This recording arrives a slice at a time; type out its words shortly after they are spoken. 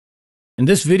In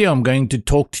this video, I'm going to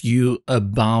talk to you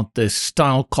about the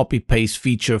style copy-paste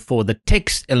feature for the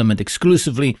text element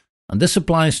exclusively, and this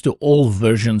applies to all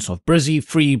versions of Brizy,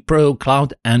 Free, Pro,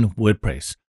 Cloud, and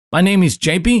WordPress. My name is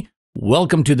JP.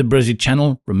 Welcome to the Brizy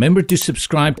channel. Remember to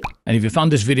subscribe, and if you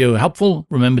found this video helpful,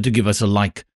 remember to give us a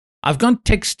like. I've got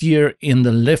text here in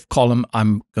the left column.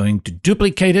 I'm going to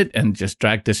duplicate it and just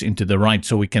drag this into the right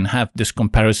so we can have this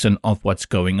comparison of what's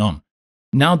going on.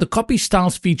 Now, the copy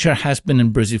styles feature has been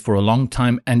in Brizy for a long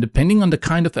time, and depending on the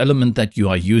kind of element that you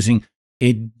are using,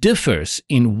 it differs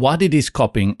in what it is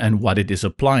copying and what it is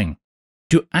applying.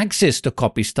 To access the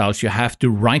copy styles, you have to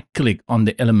right-click on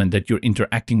the element that you're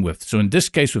interacting with. So in this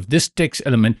case, with this text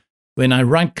element, when I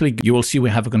right-click, you will see we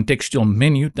have a contextual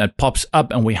menu that pops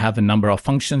up, and we have a number of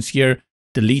functions here.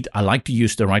 Delete, I like to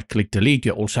use the right-click delete.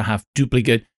 You also have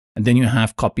duplicate, and then you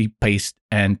have copy, paste,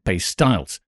 and paste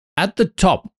styles. At the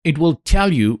top, it will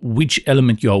tell you which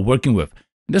element you are working with.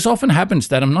 This often happens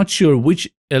that I'm not sure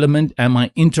which element am I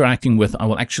interacting with. I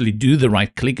will actually do the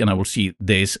right click and I will see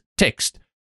there's text.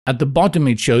 At the bottom,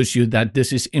 it shows you that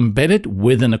this is embedded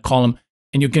within a column,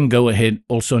 and you can go ahead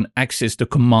also and access the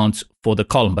commands for the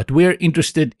column. But we're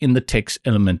interested in the text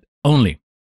element only.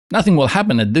 Nothing will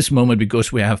happen at this moment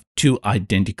because we have two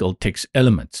identical text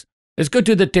elements. Let's go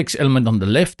to the text element on the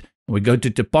left. We go to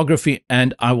typography,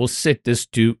 and I will set this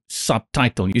to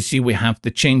subtitle. You see we have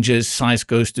the changes, size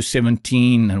goes to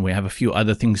 17, and we have a few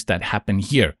other things that happen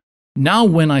here. Now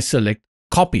when I select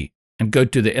copy and go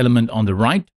to the element on the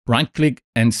right click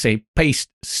and say paste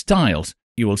styles,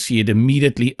 you will see it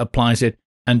immediately applies it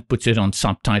and puts it on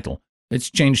subtitle. Let's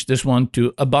change this one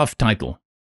to above title.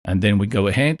 And then we go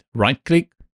ahead, right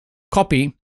click,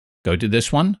 copy, go to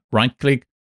this one, right click,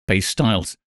 paste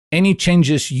styles. Any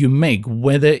changes you make,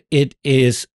 whether it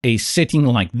is a setting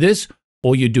like this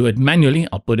or you do it manually,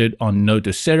 I'll put it on no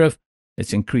to serif.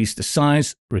 Let's increase the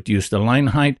size, reduce the line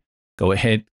height. Go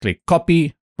ahead, click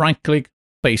copy, right click,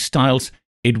 paste styles.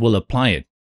 It will apply it.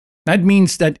 That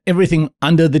means that everything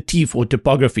under the T for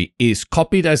typography is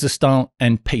copied as a style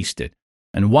and pasted.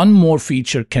 And one more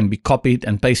feature can be copied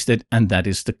and pasted, and that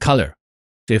is the color.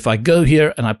 So if I go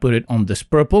here and I put it on this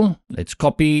purple, let's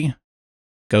copy,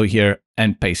 go here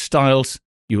and paste styles,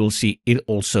 you will see it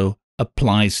also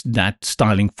applies that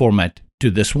styling format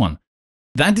to this one.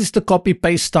 That is the copy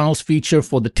paste styles feature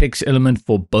for the text element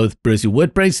for both Brizy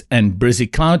WordPress and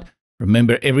Brizy Cloud.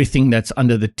 Remember, everything that's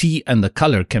under the T and the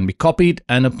color can be copied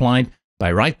and applied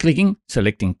by right-clicking,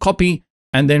 selecting copy,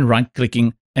 and then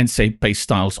right-clicking and say paste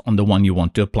styles on the one you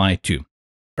want to apply it to.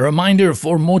 A reminder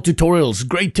for more tutorials,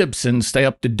 great tips, and stay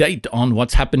up to date on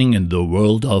what's happening in the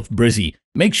world of Brizy.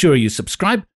 Make sure you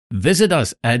subscribe. Visit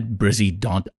us at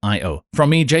brizy.io. From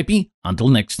me, JP, until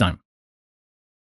next time.